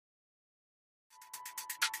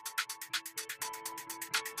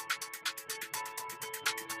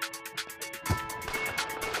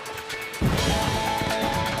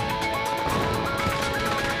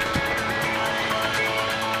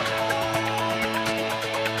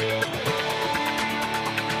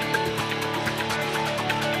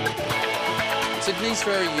Sydney's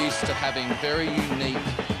very used to having very unique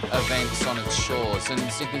events on its shores, and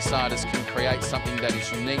Sydneysiders can create something that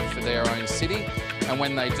is unique for their own city, and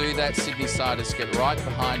when they do that, Sydneysiders get right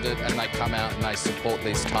behind it and they come out and they support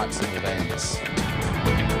these types of events.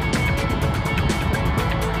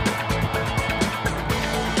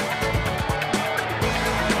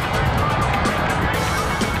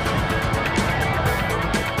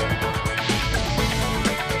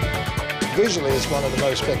 Visually, it's one of the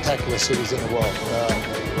most spectacular cities in the world.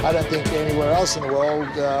 I don't think anywhere else in the world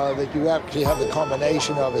that you actually have the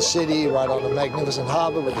combination of a city right on a magnificent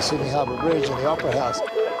harbour with the Sydney Harbour Bridge and the Opera House.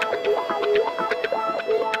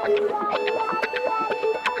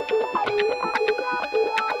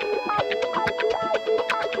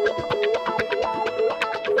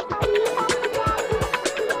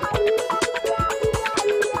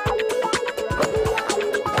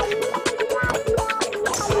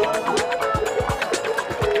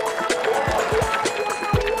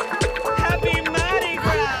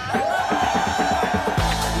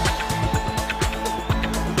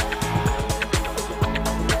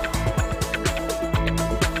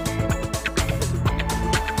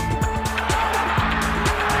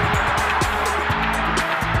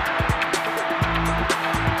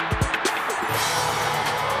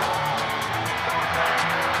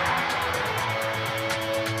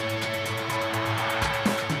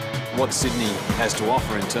 What Sydney has to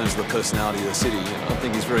offer in terms of the personality of the city, I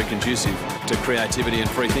think is very conducive to creativity and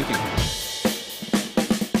free thinking.